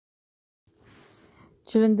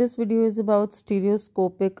Children, this video is about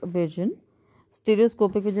stereoscopic vision.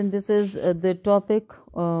 Stereoscopic vision, this is the topic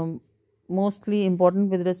mostly important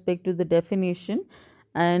with respect to the definition,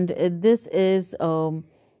 and this is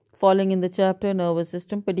falling in the chapter nervous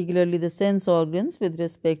system, particularly the sense organs with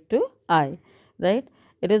respect to eye, right?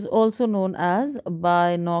 It is also known as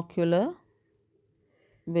binocular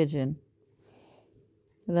vision,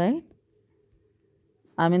 right?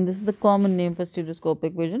 I mean, this is the common name for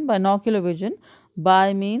stereoscopic vision. Binocular vision,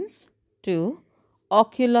 bi means two,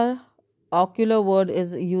 ocular word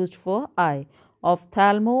is used for eye.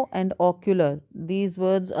 Ophthalmo and ocular, these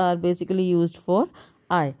words are basically used for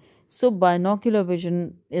eye. So binocular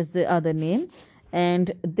vision is the other name,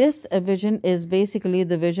 and this vision is basically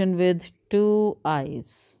the vision with two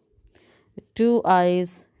eyes,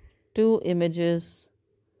 two images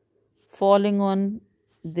falling on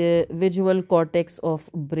the visual cortex of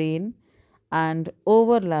brain, and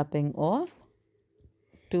overlapping of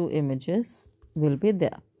two images will be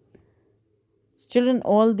there. Children,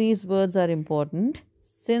 all these words are important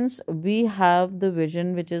since we have the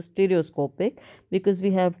vision which is stereoscopic because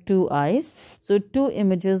we have two eyes. So two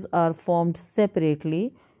images are formed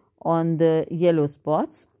separately on the yellow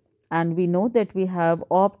spots, and we know that we have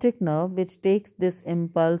optic nerve which takes this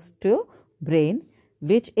impulse to brain.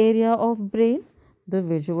 Which area of brain? The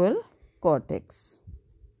visual cortex.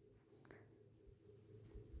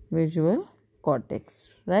 Visual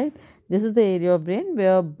cortex, right? This is the area of brain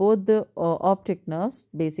where both the optic nerves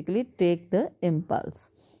basically take the impulse,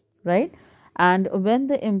 right? And when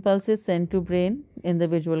the impulse is sent to brain in the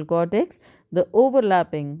visual cortex, the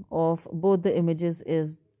overlapping of both the images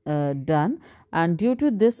is done, and due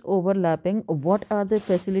to this overlapping, what are the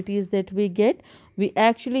facilities that we get? We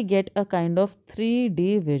actually get a kind of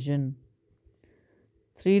 3D vision.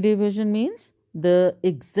 3D vision means the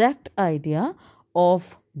exact idea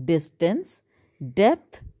of distance,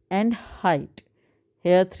 depth and height.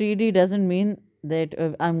 Here 3D doesn't mean that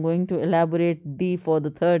I'm going to elaborate D for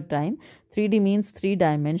the third time. 3D means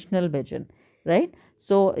three-dimensional vision, right?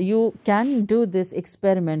 So you can do this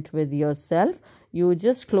experiment with yourself. You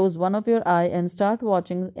just close one of your eye and start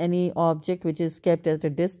watching any object which is kept at a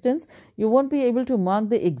distance. You won't be able to mark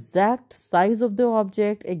the exact size of the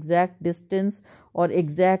object, exact distance or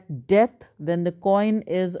exact depth when the coin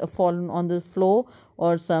is fallen on the floor,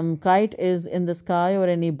 or some kite is in the sky, or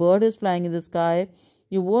any bird is flying in the sky.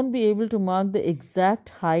 You won't be able to mark the exact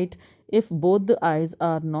height if both the eyes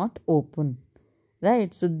are not open,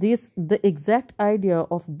 right? So the exact idea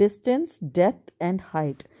of distance, depth and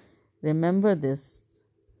height. Remember this,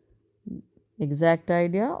 exact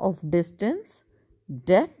idea of distance,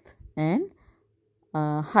 depth and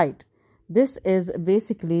height. This is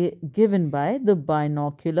basically given by the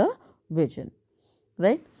binocular vision,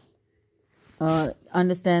 right?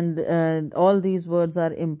 Understand all these words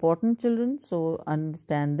are important, children, so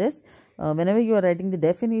understand this. Whenever you are writing the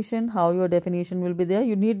definition, how your definition will be there,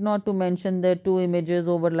 you need not to mention that two images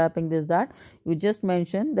overlapping this, that. You just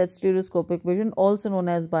mention that stereoscopic vision, also known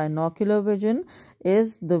as binocular vision,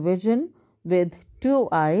 is the vision with two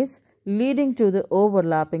eyes leading to the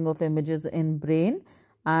overlapping of images in brain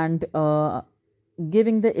and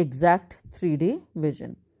giving the exact 3D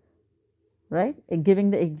vision, right?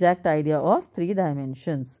 Giving the exact idea of 3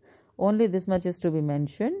 dimensions. Only this much is to be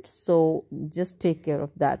mentioned, so just take care of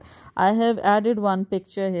that. I have added one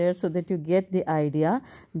picture here so that you get the idea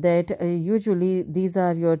that usually these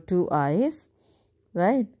are your two eyes,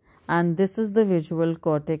 right? And this is the visual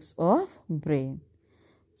cortex of brain.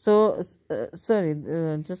 So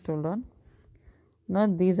just hold on. No,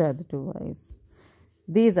 these are the two eyes.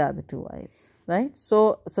 These are the two eyes, right?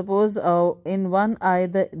 So suppose in one eye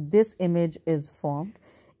this image is formed,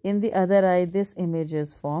 in the other eye this image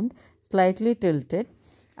is formed, slightly tilted,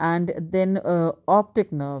 and then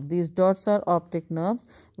optic nerve, these dots are optic nerves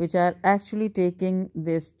which are actually taking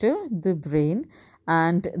this to the brain,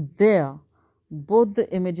 and there both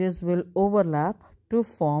the images will overlap to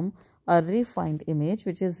form a refined image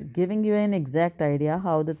which is giving you an exact idea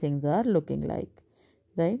how the things are looking like,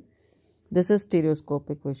 right? This is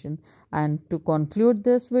stereoscopic vision. And to conclude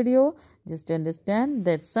this video, just understand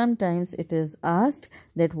that sometimes it is asked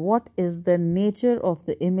that what is the nature of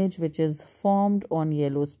the image which is formed on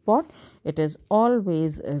yellow spot. It is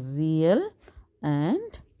always real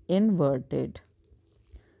and inverted.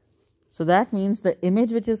 So that means the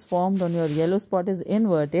image which is formed on your yellow spot is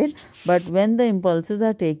inverted, but when the impulses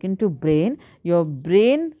are taken to brain, your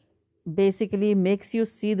brain basically makes you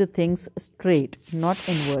see the things straight, not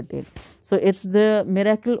inverted. So it's the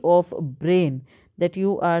miracle of brain that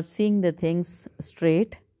you are seeing the things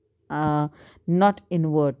straight, not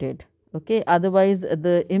inverted. Okay, otherwise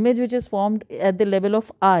the image which is formed at the level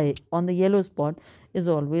of eye on the yellow spot is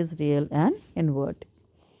always real and invert.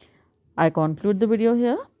 I conclude the video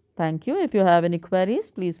here. Thank you. If you have any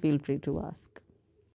queries, please feel free to ask.